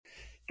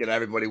G'day,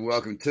 everybody.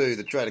 Welcome to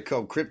the Trader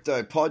Cobb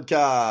Crypto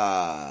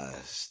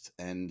Podcast.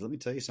 And let me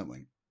tell you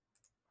something.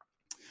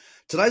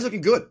 Today's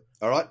looking good.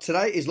 All right.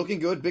 Today is looking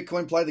good.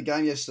 Bitcoin played the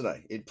game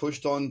yesterday. It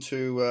pushed on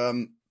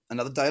to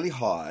another daily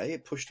high.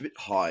 It pushed a bit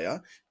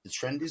higher. The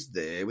trend is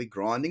there. We're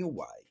grinding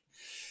away.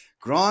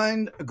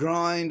 Grind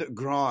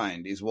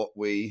is what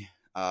we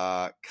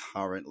are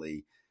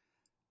currently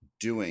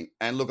doing.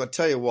 And look, I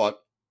tell you what,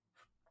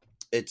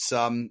 it's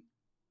it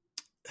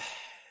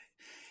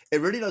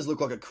really does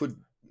look like it could.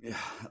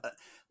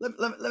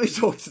 Let me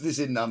talk to this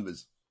in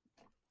numbers.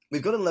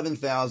 We've got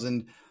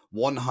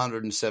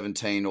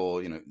 11,117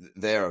 or,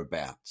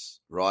 thereabouts,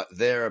 right?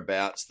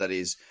 Thereabouts. That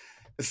is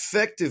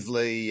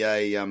effectively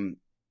a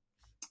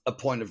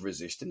point of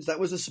resistance. That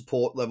was a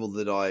support level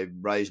that I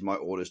raised my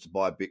orders to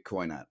buy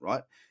Bitcoin at,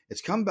 right?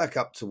 It's come back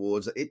up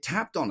towards it. It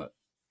tapped on it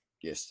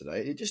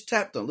yesterday. It just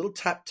tapped on a little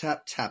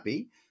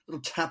tappy,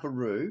 little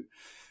tapperoo.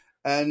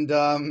 And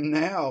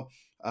now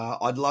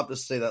I'd love to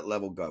see that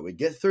level go. We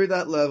get through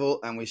that level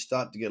and we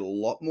start to get a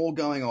lot more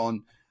going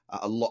on,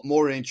 a lot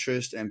more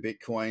interest, and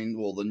Bitcoin,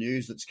 well, the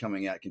news that's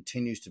coming out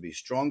continues to be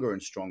stronger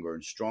and stronger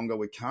and stronger.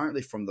 We're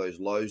currently from those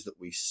lows that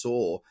we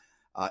saw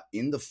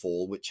in the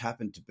fall, which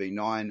happened to be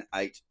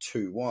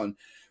 9821.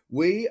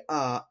 We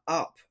are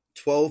up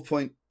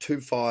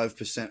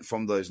 12.25%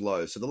 from those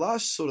lows. So the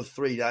last sort of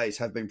 3 days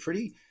have been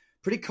pretty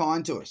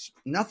kind to us.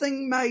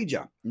 Nothing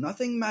major.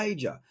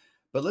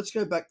 But let's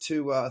go back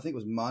to, I think it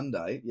was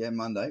Monday. Yeah,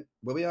 Monday.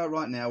 Where we are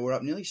right now, we're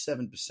up nearly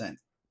 7%.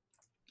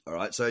 All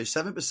right, so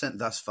 7%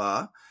 thus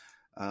far.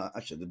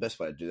 Actually, the best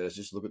way to do that is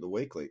just look at the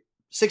weekly.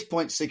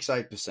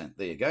 6.68%.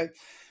 There you go.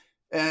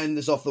 And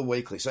it's off the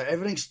weekly. So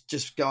everything's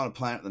just going to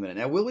plan at the minute.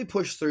 Now, will we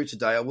push through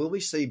today, or will we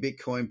see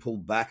Bitcoin pull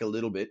back a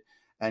little bit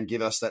and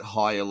give us that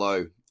higher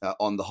low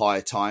on the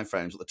higher time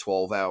frames, like the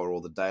 12-hour or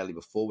the daily,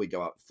 before we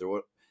go up through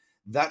it?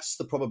 That's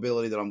the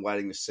probability that I'm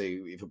waiting to see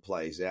if it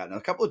plays out. Now,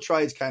 a couple of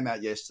trades came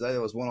out yesterday. There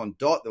was one on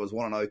DOT. There was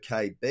one on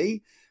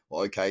OKB,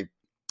 or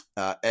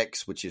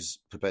OKX, which is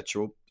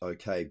perpetual,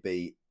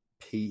 OKB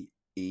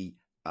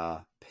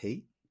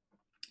PERP.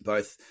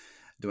 Both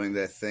doing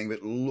their thing.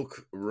 But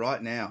look,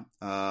 right now,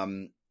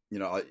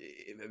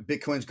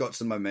 Bitcoin's got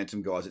some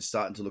momentum, guys. It's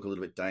starting to look a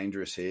little bit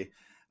dangerous here.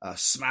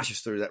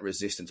 Smashes through that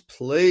resistance.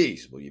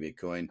 Please, will you,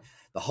 Bitcoin?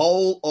 The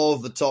whole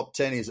of the top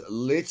 10 is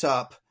lit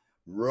up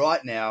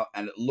right now,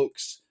 and it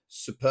looks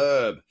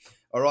superb.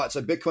 All right,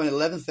 so Bitcoin,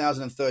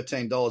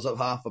 $11,013, up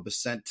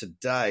 0.5%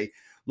 today.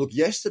 Look,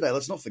 yesterday,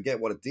 let's not forget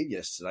what it did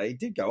yesterday. It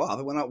did go up.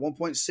 It went up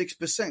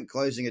 1.6%,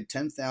 closing at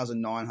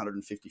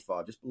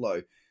 10,955, just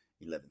below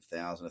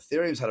 11,000.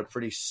 Ethereum's had a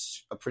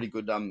pretty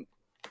good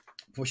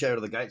push out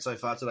of the gate so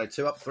far today,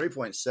 too, up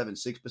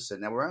 3.76%.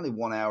 Now, we're only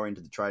 1 hour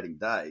into the trading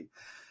day,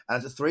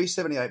 and it's at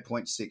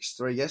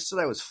 378.63.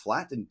 Yesterday was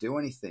flat, didn't do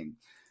anything.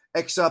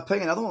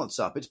 XRP, another one that's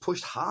up. It's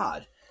pushed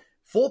hard.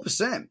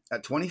 4%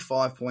 at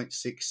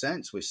 25.6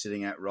 cents we're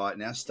sitting at right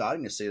now,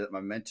 starting to see that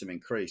momentum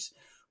increase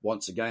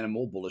once again, and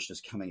more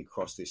bullishness coming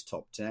across this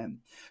top 10.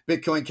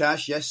 Bitcoin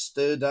Cash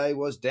yesterday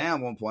was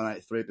down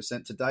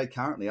 1.83%. Today,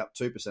 currently up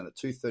 2% at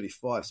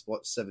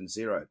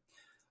 235.70.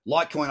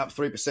 Litecoin up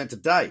 3%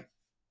 today.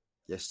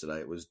 Yesterday,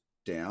 it was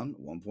down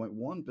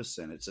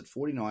 1.1%. It's at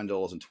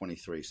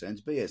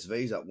 $49.23.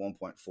 BSV's up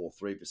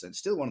 1.43%.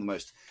 Still one of the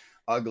most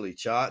ugly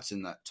charts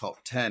in that top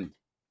 10.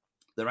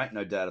 There ain't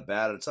no doubt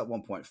about it. It's up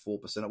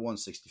 1.4% at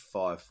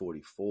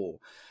 165.44.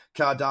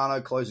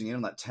 Cardano closing in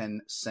on that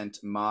 10-cent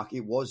mark.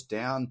 It was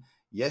down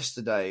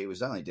yesterday. It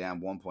was only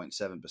down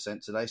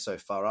 1.7%. Today, so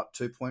far, up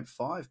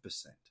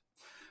 2.5%.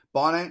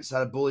 Binance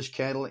had a bullish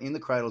candle in the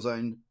cradle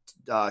zone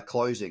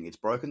closing. It's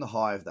broken the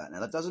high of that.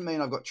 Now, that doesn't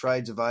mean I've got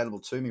trades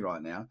available to me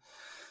right now.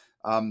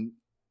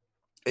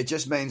 It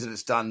just means that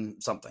it's done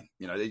something.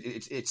 I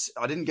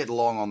didn't get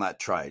long on that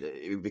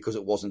trade because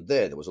it wasn't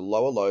there. There was a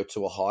lower low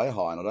to a higher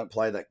high, and I don't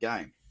play that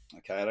game.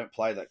 Okay, I don't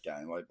play that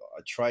game. I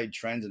trade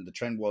trends, and the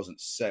trend wasn't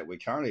set. We're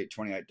currently at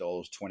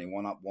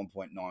 $28.21, up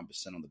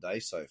 1.9% on the day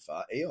so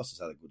far. EOS has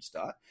had a good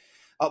start,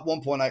 up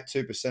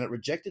 1.82%. It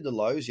rejected the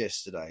lows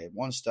yesterday. At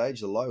one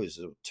stage, the low is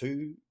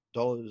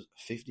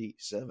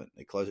 $2.57.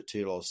 It closed at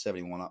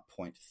 $2.71, up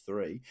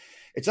 0.3.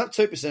 It's up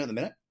 2% at the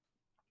minute.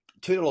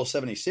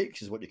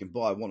 $2.76 is what you can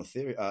buy one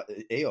Ethereum,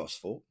 EOS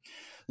for.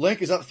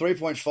 Link is up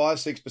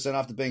 3.56%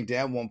 after being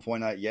down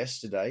 1.8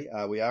 yesterday.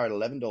 We are at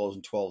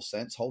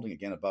 $11.12, holding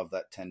again above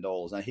that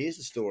 $10. Now, here's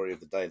the story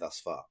of the day thus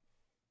far.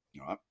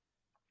 All right.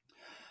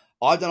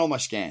 I've done all my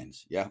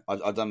scans. Yeah,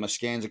 I've done my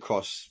scans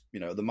across,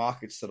 the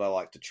markets that I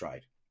like to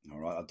trade. All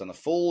right. I've done the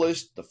full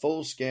list, the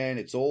full scan.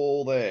 It's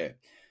all there.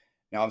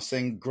 Now, I'm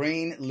seeing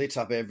green lit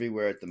up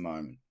everywhere at the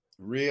moment.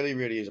 Really,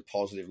 really is a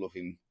positive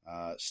looking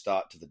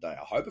start to the day.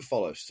 I hope it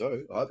follows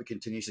through. I hope it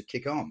continues to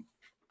kick on.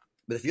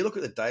 But if you look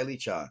at the daily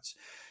charts,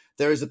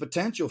 there is a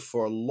potential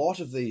for a lot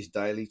of these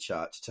daily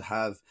charts to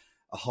have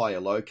a higher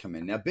low come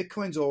in. Now,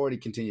 Bitcoin's already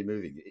continued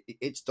moving.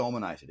 It's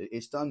dominated.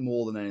 It's done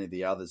more than any of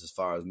the others as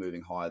far as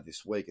moving higher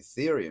this week.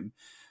 Ethereum,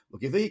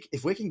 look,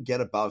 if we can get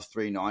above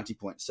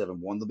 390.71,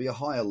 there'll be a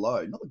higher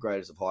low. Not the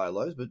greatest of higher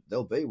lows, but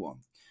there'll be one.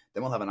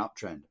 Then we'll have an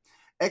uptrend.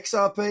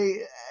 XRP,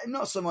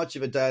 not so much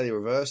of a daily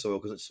reversal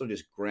because it's sort of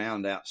just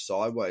ground out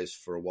sideways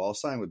for a while.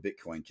 Same with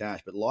Bitcoin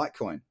Cash. But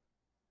Litecoin,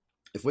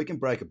 if we can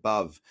break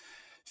above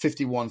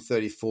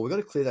 51.34, we've got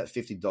to clear that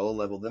 $50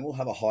 level. Then we'll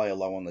have a higher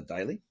low on the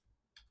daily,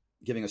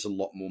 giving us a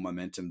lot more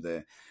momentum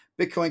there.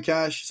 Bitcoin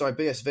Cash,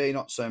 BSV,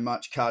 not so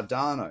much.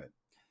 Cardano,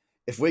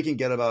 if we can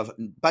get above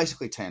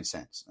basically 10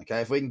 cents,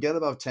 okay? If we can get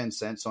above 10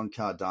 cents on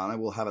Cardano,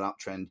 we'll have an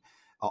uptrend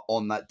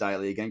on that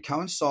daily again,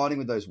 coinciding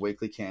with those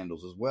weekly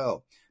candles as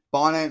well.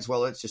 Binance,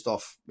 well, it's just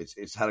off.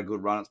 It's had a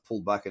good run. It's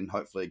pulled back and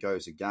hopefully it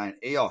goes again.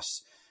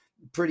 EOS,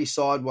 pretty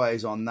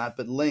sideways on that.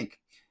 But Link,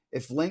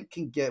 if Link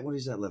can get, what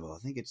is that level? I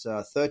think it's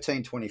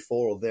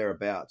 1324 or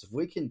thereabouts. If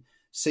we can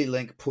see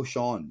Link push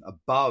on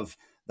above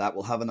that,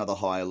 we'll have another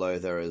higher low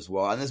there as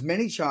well. And there's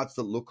many charts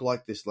that look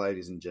like this,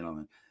 ladies and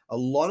gentlemen. A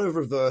lot of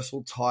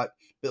reversal type,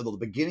 the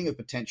beginning of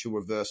potential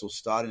reversal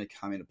starting to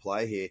come into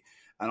play here.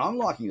 And I'm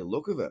liking the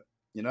look of it.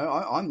 You know,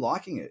 I'm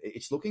liking it.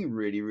 It's looking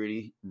really,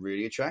 really,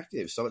 really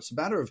attractive. So it's a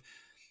matter of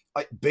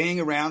being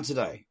around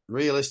today,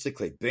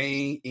 realistically,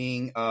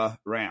 being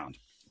around.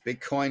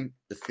 Bitcoin,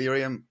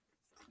 Ethereum,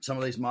 some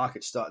of these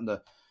markets starting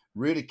to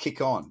really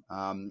kick on.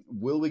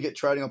 Will we get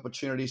trading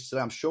opportunities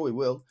today? I'm sure we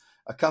will.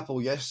 A couple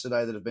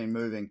yesterday that have been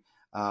moving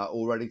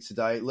already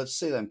today. Let's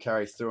see them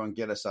carry through and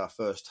get us our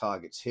first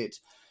targets hit.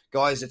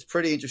 Guys, it's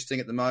pretty interesting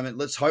at the moment.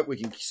 Let's hope we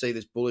can see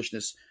this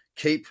bullishness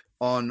keep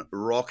on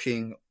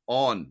rocking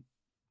on.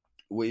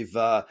 We've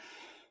got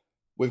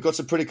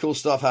some pretty cool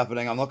stuff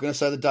happening. I'm not going to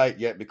say the date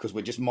yet because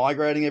we're just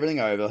migrating everything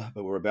over,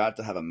 but we're about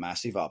to have a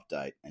massive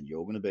update and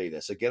you're going to be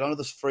there. So get onto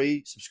this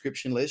free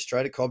subscription list,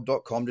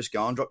 tradercobb.com. Just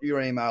go and drop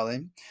your email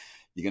in.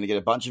 You're going to get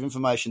a bunch of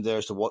information there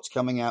as to what's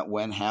coming out,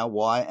 when, how,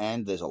 why,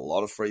 and there's a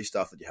lot of free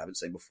stuff that you haven't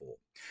seen before.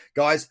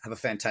 Guys, have a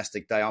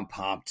fantastic day. I'm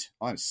pumped.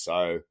 I'm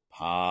so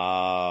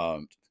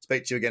pumped.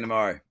 Speak to you again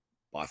tomorrow.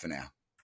 Bye for now.